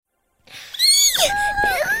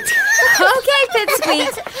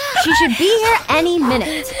Pipsqueaks. She should be here any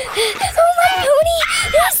minute. Oh, my pony!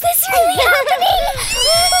 Is this really happening?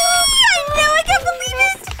 I know, I can't believe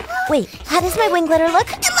it. Wait, how does my wing glitter look?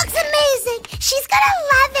 It looks amazing. She's gonna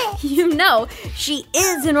love it. You know, she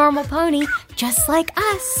is a normal pony, just like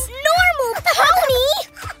us. Normal pony?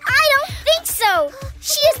 I don't think so.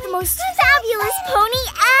 She is the most fabulous pony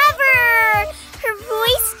ever. Her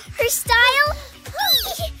voice, her style,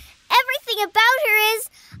 everything about her is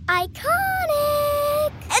iconic.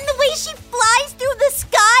 And the way she flies through the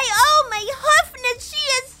sky, oh my hoofness, she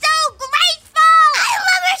is so graceful. I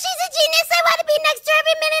love her, she's a genius. I want to be next to her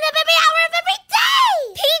every minute of every hour of every day.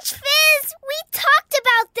 Peach Fizz, we talked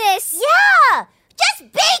about this. Yeah, just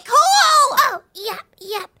be cool. Oh, yep.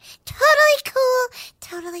 Totally cool,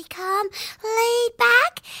 totally calm, laid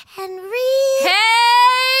back, and real.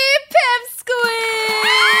 Hey, Pipsqueak!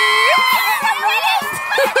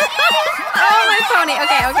 Oh, my pony.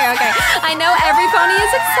 Okay. I know every pony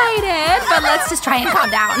is excited, but let's just try and calm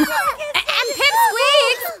down. And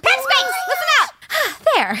Pipsqueaks, listen up.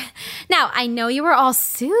 There. Now, I know you were all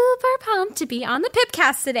super pumped to be on the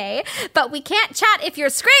Pipcast today, but we can't chat if you're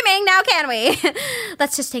screaming now, can we?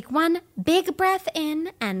 Let's just take one big breath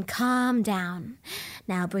in and calm down.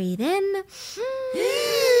 Now breathe in.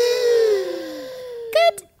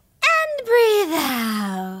 Good. And breathe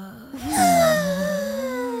out.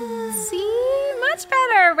 See? Much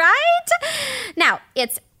better, right? Now,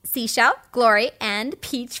 it's Seashell, Glory, and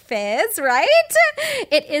Peach Fizz, right?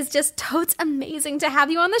 It is just totes amazing to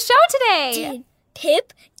have you on the show today. Did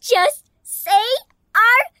Pip just say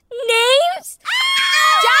our names?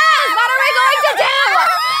 Jazz, what are we going to do?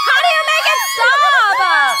 How do you make it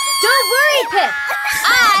stop? Don't worry, Pip.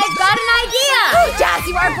 I've got an idea. Jazz,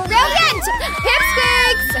 you are brilliant.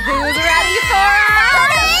 Pipsqueaks, who's ready for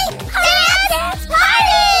Dance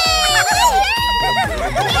party!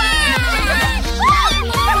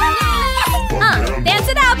 Dance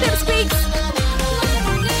it out, Pipsqueaks.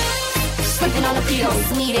 Slipping on the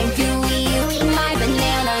peels, neat and gooey, eat my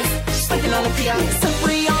bananas. Slipping on the peels, so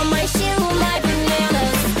free on my shoe, my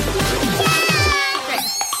bananas.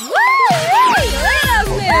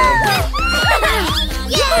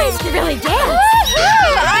 You guys can really dance.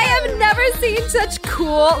 I have never seen such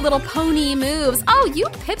cool little pony moves. Oh, you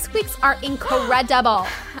Pipsqueaks are incredible.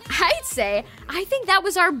 I'd say I think that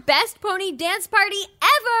was our best pony dance party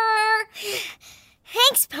ever.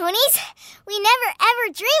 Thanks, ponies. We never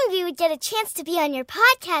ever dreamed we would get a chance to be on your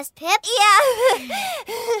podcast, Pip. Yeah.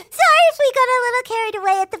 Sorry if we got a little carried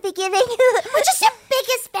away at the beginning. We're just your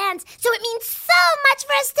biggest fans, so it means so much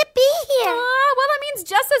for us to be here. Well, it means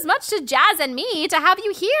just as much to Jazz and me to have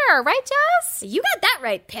you here, right, Jazz? You got that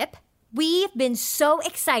right, Pip. We've been so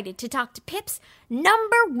excited to talk to Pip's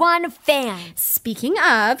 #1 fan. Speaking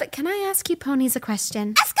of, can I ask you ponies a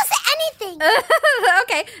question? Ask us anything.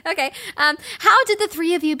 Okay. How did the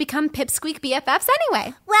three of you become Pipsqueak BFFs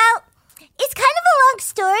anyway? Well, it's kind of a long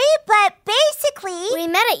story, but basically... We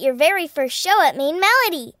met at your very first show at Main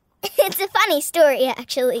Melody. It's a funny story,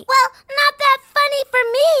 actually. Well, not that funny for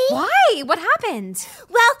me. Why? What happened?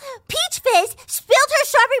 Well, Peach Fizz spilled her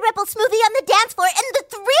strawberry ripple smoothie on the dance floor, and the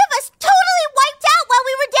three of us totally wiped out while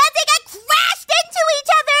we were dancing and crashed into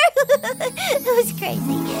each other. It was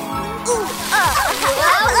crazy.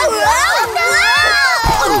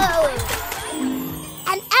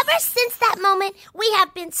 And ever since that moment, we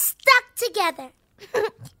have been stuck together.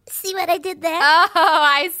 See what I did there? Oh,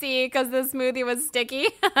 I see, because the smoothie was sticky.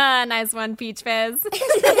 Nice one, Peach Fizz.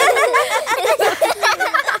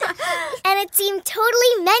 And it seemed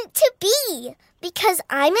totally meant to be. Because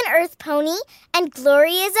I'm an Earth pony, and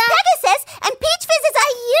Glory is a... Pegasus, and Peach Fizz is a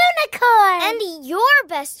unicorn. And your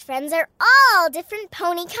best friends are all different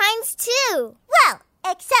pony kinds, too. Well,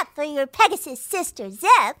 except for your Pegasus sister,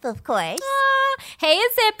 Zip, of course. Hey,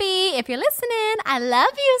 Zippy, if you're listening, I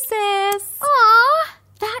love you, sis. Aw,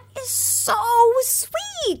 that is so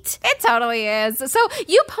sweet. It totally is. So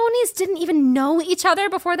you ponies didn't even know each other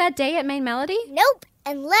before that day at Main Melody? Nope.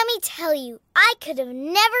 And let me tell you, I could have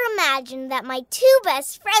never imagined that my two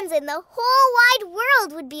best friends in the whole wide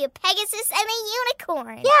world would be a Pegasus and a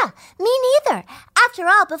unicorn. Yeah, me neither. After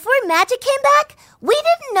all, before magic came back, we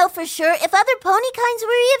didn't know for sure if other pony kinds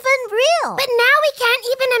were even real. But now we can't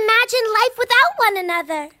even imagine life without one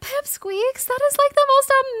another. Pipsqueaks, that is like the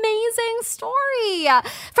most amazing story.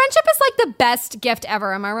 Friendship is like the best gift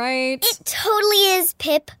ever, am I right? It totally is,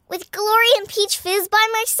 Pip. With Glory and Peach Fizz by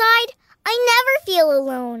my side, I never feel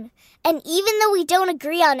alone. And even though we don't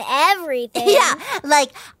agree on everything... Yeah,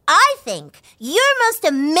 like, I think your most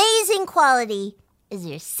amazing quality is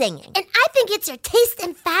your singing. And I think it's your taste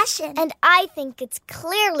in fashion. And I think it's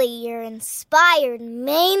clearly your inspired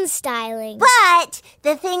main styling. But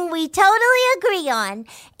the thing we totally agree on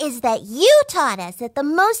is that you taught us that the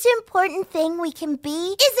most important thing we can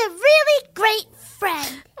be is a really great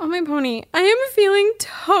friend. Oh, my pony, I am feeling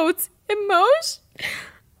totes emotion.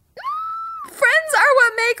 Friends are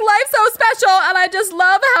what make life so special, and I just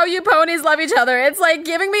love how you ponies love each other. It's like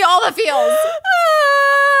giving me all the feels.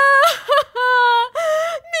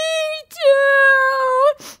 Me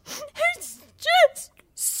too. It's just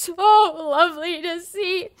so lovely to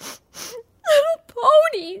see little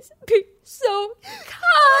ponies be so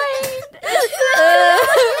kind.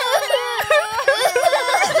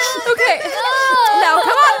 Okay, now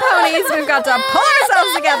come on, ponies. We've got to pull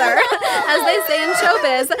ourselves together. As they say in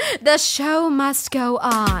showbiz, the show must go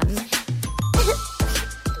on.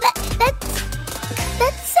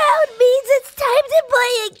 That sound means it's time to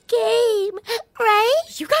play a game, right?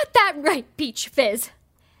 You got that right, Peach Fizz.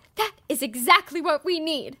 That is exactly what we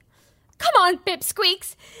need. Come on,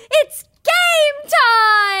 Pipsqueaks. It's game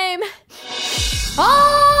time!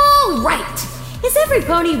 All right. Is every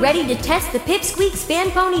pony ready to test the Pipsqueaks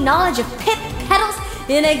fan pony knowledge of pip pedals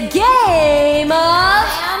in a game of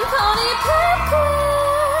Fan Pony Pip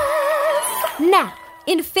Quiz? Now,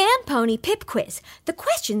 in Fan Pony Pip Quiz, the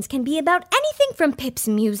questions can be about anything from Pip's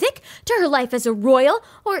music to her life as a royal,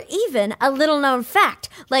 or even a little-known fact,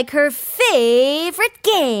 like her favorite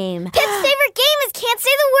game. Pip's favorite game is Can't Say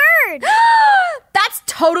the Word. That's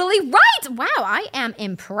totally right. Wow, I am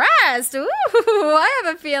impressed. Ooh, I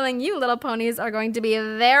have a feeling you little ponies are going to be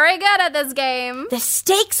very good at this game. The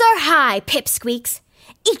stakes are high, Pipsqueaks.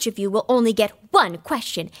 Each of you will only get one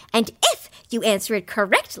question, and if you answer it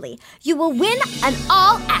correctly, you will win an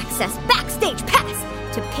all-access backstage pass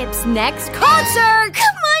to Pip's next concert.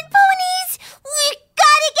 Come on, ponies! We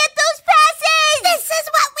gotta get those passes! This is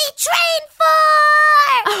what we train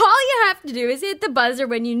for! All you have to do is hit the buzzer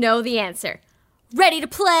when you know the answer. Ready to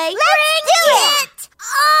play? Let's do it!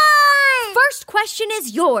 On! First question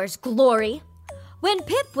is yours, Glory. When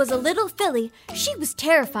Pip was a little filly, she was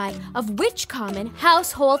terrified of which common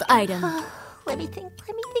household item? Let me think.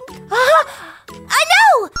 I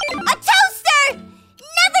know! A toaster!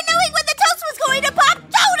 Never knowing when the toast was going to pop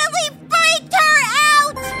totally freaked her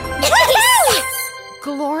out!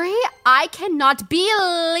 Glory, I cannot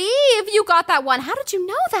believe you got that one. How did you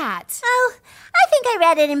know that? Oh, I think I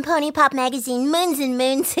read it in Pony Pop magazine moons and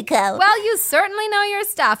moons ago. Well, you certainly know your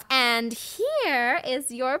stuff. And here is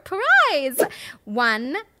your prize.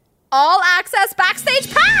 One all-access backstage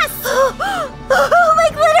pass. Oh, my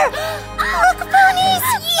glitter! Look, ponies!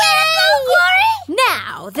 Yay! Glory!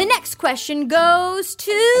 Now, the next question goes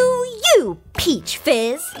to you, Peach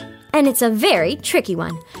Fizz. And it's a very tricky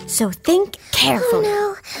one, so think carefully.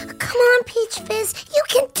 Oh, no. Come on, Peach Fizz. You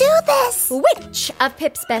can do this. Which of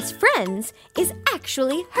Pip's best friends is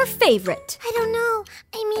actually her favorite? I don't know.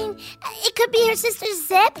 I mean, it could be her sister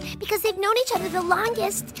Zip, because they've known each other the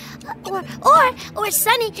longest. Or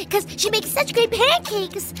Sunny, because she makes such great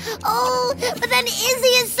pancakes. Oh, but then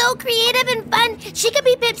Izzy is so creative and fun. She could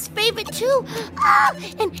be Pip's favorite, too. Oh,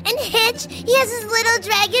 and Hitch, he has his little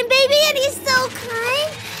dragon baby, and he's so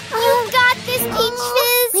kind. You got this, Peach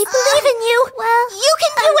Fizz. We believe in you. Well, you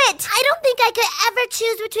can do it. I don't think I could ever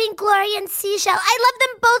choose between Glory and Seashell. I love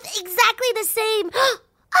them both exactly the same.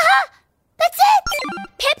 That's it.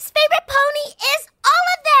 Pip's favorite pony is all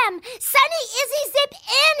of them. Sunny, Izzy, Zip,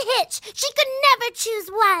 and Hitch. She could never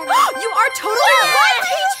choose one. You are totally right,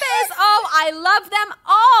 Peach Fizz. Oh, I love them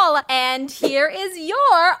all. And here is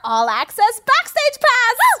your all-access backstage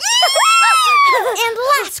pass. And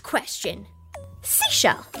last question.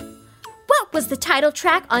 Seashell, what was the title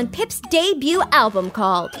track on Pip's debut album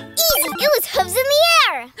called? Easy. It was Hooves in the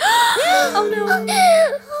Air. Oh,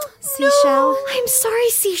 no. Seashell? I'm sorry,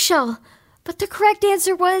 Seashell. But the correct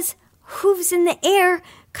answer was Hooves in the Air,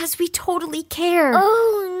 'cause we totally care.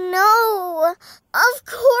 Oh, no. Of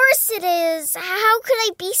course it is. How could I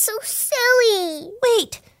be so silly?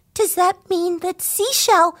 Wait, does that mean that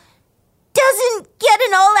Seashell doesn't get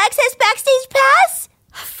an all-access backstage pass?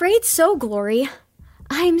 Afraid so, Glory.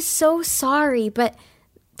 I'm so sorry, but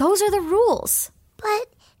those are the rules. But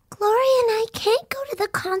Glory and I can't go to the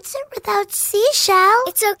concert without Seashell.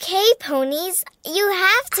 It's okay, ponies. You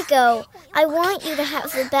have to go. I want you to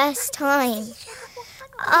have the best time.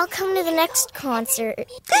 I'll come to the next concert.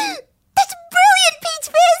 That's brilliant, Peach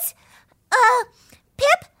Fizz!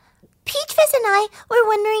 Pip? Peach Fizz and I were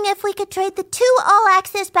wondering if we could trade the 2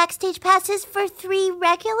 all-access backstage passes for 3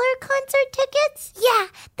 regular concert tickets. Yeah,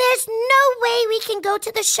 there's no way we can go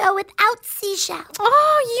to the show without Seashell.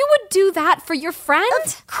 Oh, you would do that for your friend?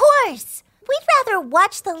 Of course. we'd rather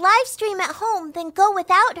watch the live stream at home than go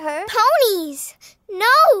without her. Ponies!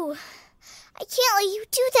 No! I can't let you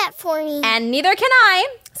do that for me. And neither can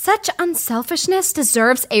I. Such unselfishness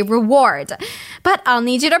deserves a reward. But I'll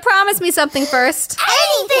need you to promise me something first.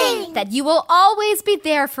 Anything! That you will always be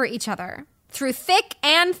there for each other. Through thick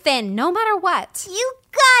and thin, no matter what. You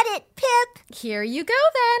got it, Pip. Here you go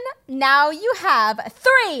then. Now you have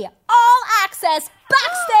 3 all-access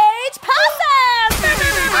backstage passes!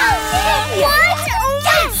 What? Yes!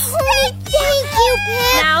 Thank you,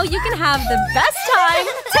 Pip! Now you can have the best time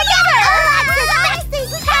together!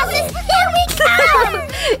 Here we come!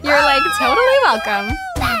 You're like totally welcome.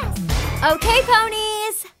 Okay,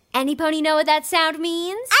 ponies. Any pony know what that sound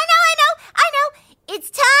means? I know. It's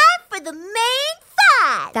time for the main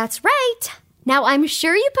 5. That's right. Now, I'm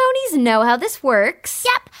sure you ponies know how this works.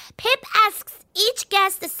 Yep, Pip asks each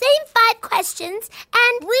guest the same 5 questions,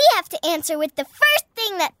 and we have to answer with the first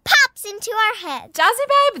thing that pops into our heads. Jazzy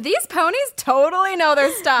babe, these ponies totally know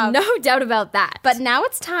their stuff. No doubt about that. But now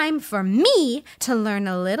it's time for me to learn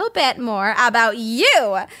a little bit more about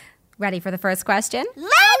you. Ready for the first question?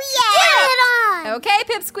 Let's get it on! Okay,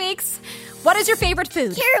 Pipsqueaks. What is your favorite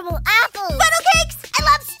food? Caramel apples. Funnel cakes. I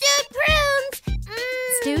love stewed prunes.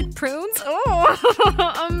 Stewed prunes?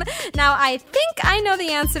 Oh. Now, I think I know the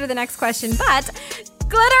answer to the next question, but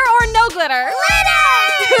glitter or no glitter?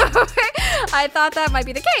 Glitter! I thought that might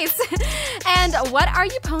be the case. And what are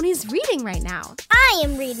you ponies reading right now? I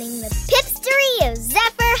am reading The Pipstory of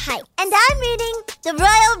Zephyr Heights. And I'm reading The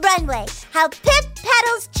Royal Runway, How Pip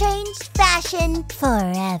Petals Changed Fashion Forever.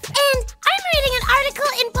 And I'm reading an article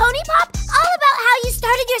in Pony Pop all about how you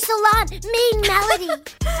started your salon, Main Melody.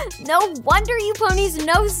 No wonder you ponies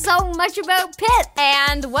know so much about Pip.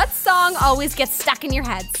 And what song always gets stuck in your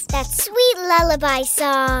heads? That sweet lullaby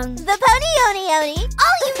song. The Pony Oni Oni.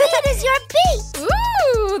 All you need is your beat.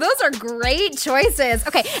 Ooh, those are great choices.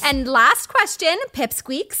 Okay, and last question,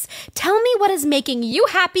 Pipsqueaks. Tell me what is making you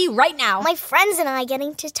happy right now. My friends and I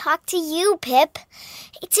getting to talk to you, Pip.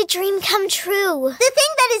 It's a dream come true. The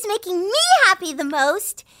thing that is making me happy the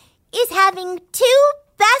most is having 2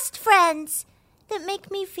 best friends that make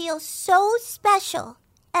me feel so special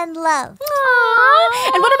and loved.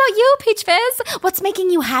 Aww. And what about you, Peach Fizz? What's making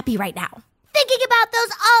you happy right now? Thinking about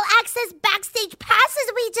those all-access backstage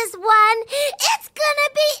passes we just won. It's gonna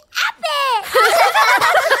be epic!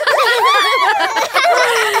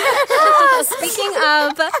 Speaking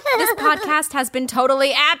of, this podcast has been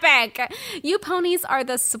totally epic. You ponies are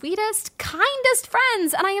the sweetest, kindest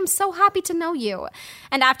friends, and I am so happy to know you.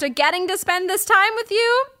 And after getting to spend this time with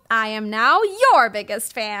you, I am now your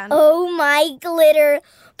biggest fan. Oh my glitter.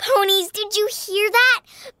 Ponies, did you hear that?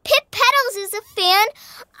 Pip Petals is a fan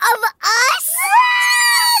of us.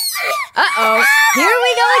 Uh-oh, here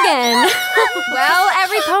we go again. Well,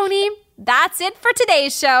 every pony, that's it for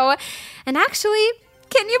today's show. And actually,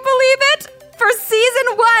 can you believe it? For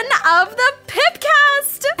season 1 of the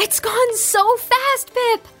Pipcast! It's gone so fast,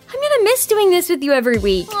 Pip. I'm gonna miss doing this with you every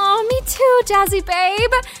week. Oh, me too, Jazzy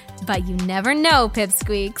babe. But you never know,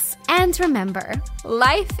 Pipsqueaks. And remember,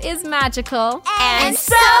 life is magical. And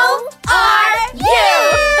so are you!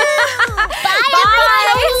 Bye.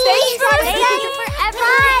 Stay strong. Thank you forever.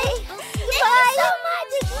 Bye. Thank you so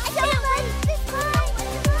much.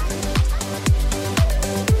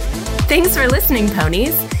 Thanks for listening,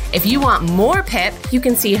 ponies. If you want more Pip, you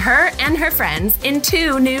can see her and her friends in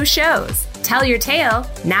 2 new shows. Tell Your Tale,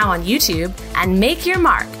 now on YouTube, and Make Your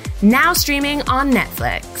Mark, now streaming on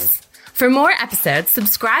Netflix. For more episodes,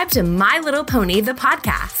 subscribe to My Little Pony, the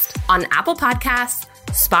podcast, on Apple Podcasts,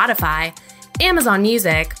 Spotify, Amazon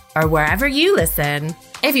Music, or wherever you listen.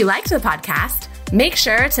 If you liked the podcast, make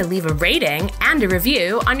sure to leave a rating and a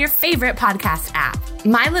review on your favorite podcast app.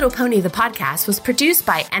 My Little Pony, the podcast was produced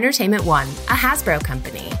by Entertainment One, a Hasbro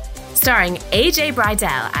company, starring AJ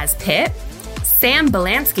Bridell as Pip, Sam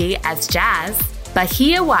Belansky as Jazz,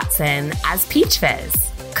 Bahia Watson as Peach Fizz,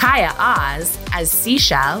 Kaya Oz as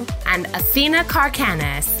Seashell, and Athena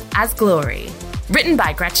Karkanis as Glory. Written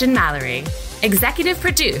by Gretchen Mallory. Executive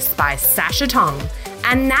produced by Sasha Tong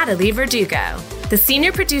and Natalie Verdugo. The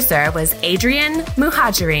senior producer was Adrian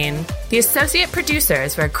Muhajirin. The associate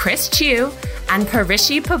producers were Chris Chu and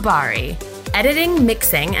Parishi Pabari. Editing,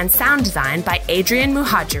 mixing, and sound design by Adrian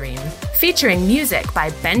Muhajirin. Featuring music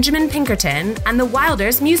by Benjamin Pinkerton and the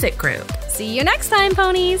Wilders Music Group. See you next time,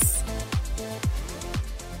 ponies.